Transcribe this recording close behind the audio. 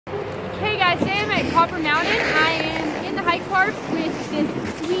Copper Mountain. I am in the hike park with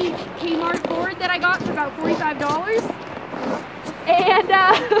this sweet K-Mart board that I got for about $45. And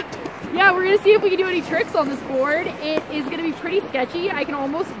yeah, we're gonna see if we can do any tricks on this board. It is gonna be pretty sketchy. I can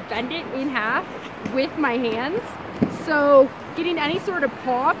almost bend it in half with my hands. So getting any sort of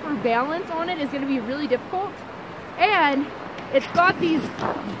pop or balance on it is gonna be really difficult. And it's got these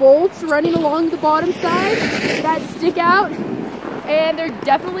bolts running along the bottom side that stick out, and they're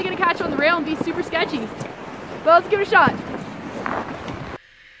definitely gonna catch on the rail and be super sketchy. But let's give it a shot.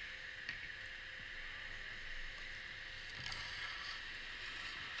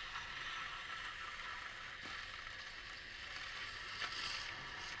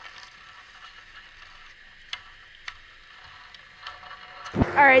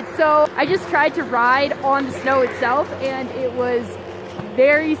 Alright, so I just tried to ride on the snow itself and it was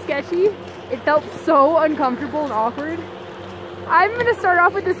very sketchy. It felt so uncomfortable and awkward. I'm gonna start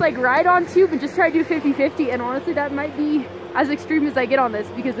off with this like ride-on tube and just try to do 50-50, and honestly that might be as extreme as I get on this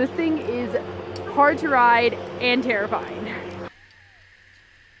because this thing is hard to ride and terrifying.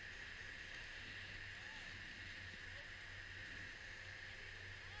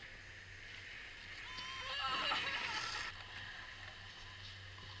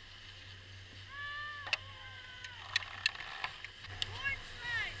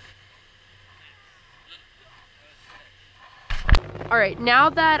 Alright, now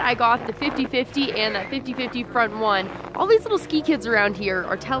that I got the 50-50 and that 50-50 front one, all these little ski kids around here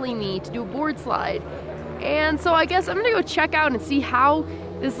are telling me to do a board slide. And so I guess I'm gonna go check out and see how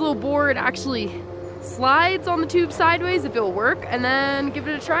this little board actually slides on the tube sideways, if it'll work, and then give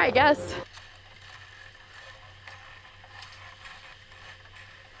it a try, I guess.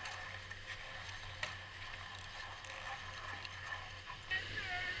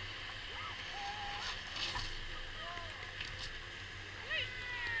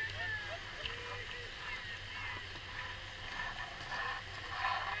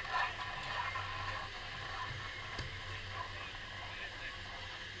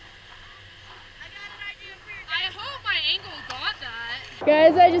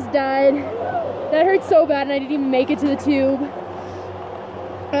 Guys, I just died. That hurt so bad and I didn't even make it to the tube.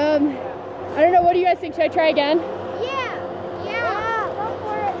 I don't know, what do you guys think? Should I try again? Yeah, go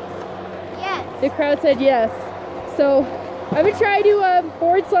for it. Yes. The crowd said yes. So I'm gonna try to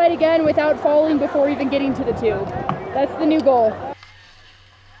board slide again without falling before even getting to the tube. That's the new goal. Hey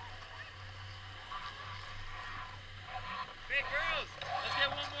girls, let's get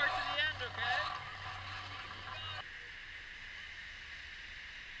one more to the end, okay?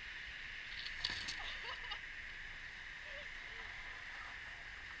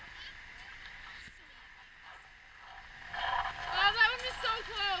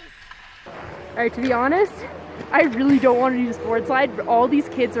 Alright, to be honest, I really don't want to do this board slide, but all these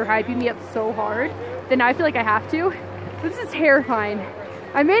kids are hyping me up so hard that now I feel like I have to. This is terrifying.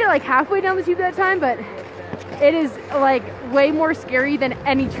 I made it like halfway down the tube that time, but it is like way more scary than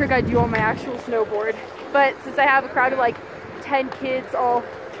any trick I do on my actual snowboard. But since I have a crowd of like 10 kids all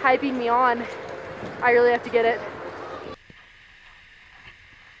hyping me on, I really have to get it.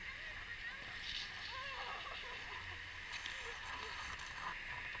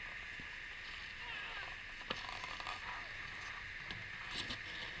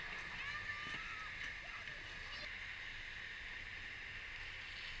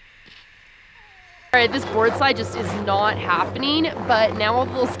 Alright, this board slide just is not happening, but now all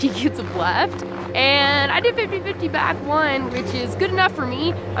the little ski kids have left. And I did 50-50 back one, which is good enough for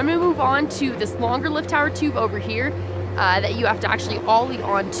me. I'm gonna move on to this longer lift tower tube over here that you have to actually ollie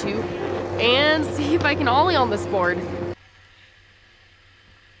onto and see if I can ollie on this board.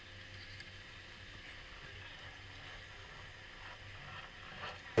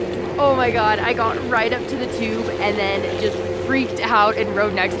 Oh my god, I got right up to the tube and then just freaked out and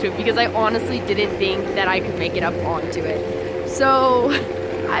rode next to it because I honestly didn't think that I could make it up onto it. So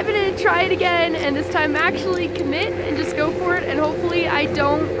I'm gonna try it again and this time actually commit and just go for it, and hopefully I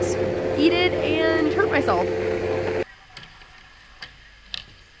don't eat it and hurt myself.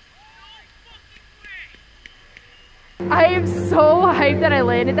 I am so hyped that I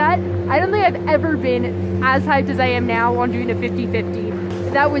landed that. I don't think I've ever been as hyped as I am now on doing a 50-50.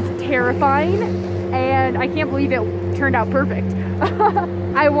 That was terrifying, and I can't believe it turned out perfect.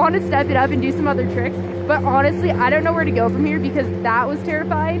 I want to step it up and do some other tricks, but honestly, I don't know where to go from here because that was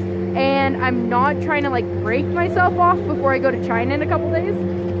terrifying, and I'm not trying to like break myself off before I go to China in a couple days.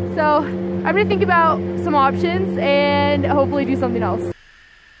 So I'm gonna think about some options and hopefully do something else.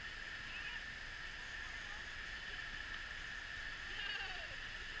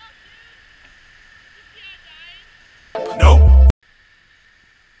 Nope.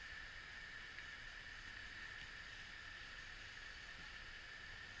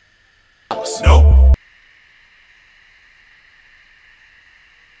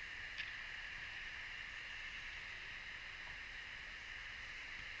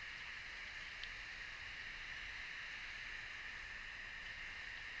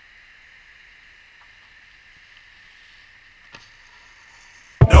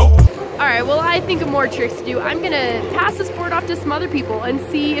 I think of more tricks to do, I'm gonna pass this board off to some other people and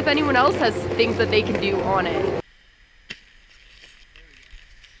see if anyone else has things that they can do on it.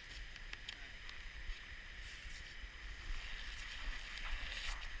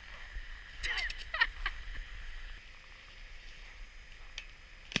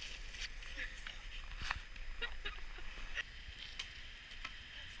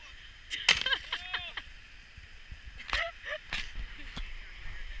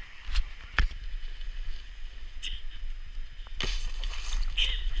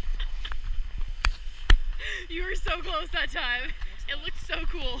 You were so close that time. It looked so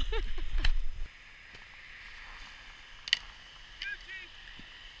cool.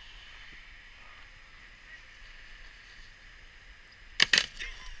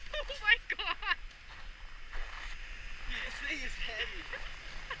 Oh my god! This thing is heavy.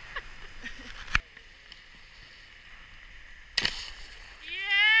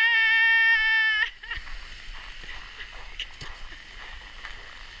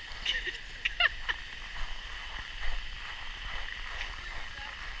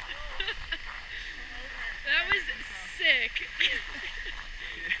 That was sick.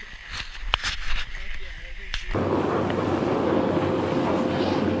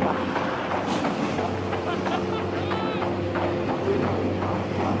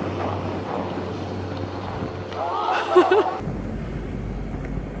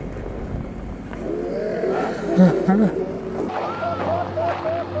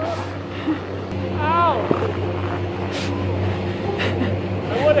 Ow!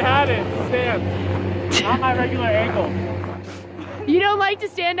 I would have had it to stand. Not my regular ankle. You don't like to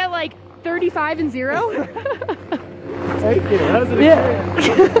stand at like 35 and 0? Thank you. That was an experience.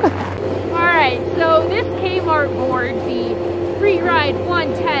 Alright, so this K-Mart board, the Free Ride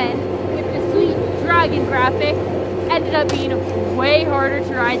 110 with the sweet dragon graphic, ended up being way harder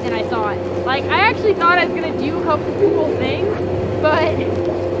to ride than I thought. Like, I actually thought I was going to do a couple cool things, but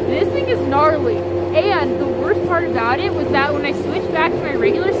this thing is gnarly. And the worst part about it was that when I switched back to my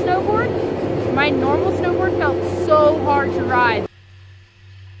regular snowboard, my normal snowboard felt so hard to ride.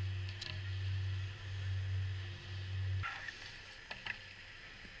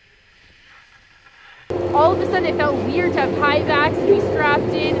 All of a sudden it felt weird to have high backs and be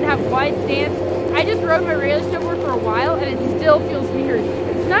strapped in and have wide stance. I just rode my regular snowboard for a while and it still feels weird.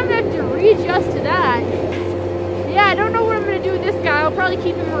 So now I'm gonna have to readjust to that. Yeah, I don't know what I'm gonna do with this guy. I'll probably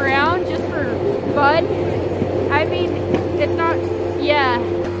keep him around just for fun. I mean, it's not, yeah.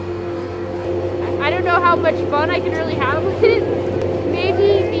 I don't know how much fun I can really have with it.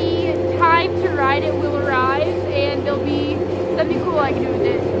 Maybe the time to ride it will arrive and there'll be something cool I can do with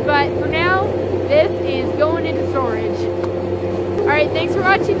it. But for now, this is going into storage. Alright, thanks for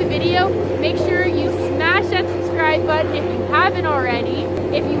watching the video. Make sure you smash that subscribe button if you haven't already.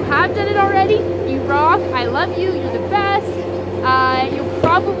 If you have done it already, you rock. I love you. You're the best. You'll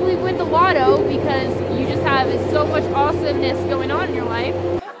probably win the lotto because you just have so much awesomeness going on in your life.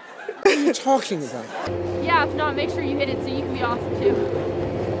 What are you talking about? Yeah, if not, make sure you hit it so you can be awesome too.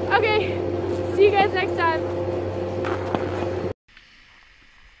 Okay, see you guys next time.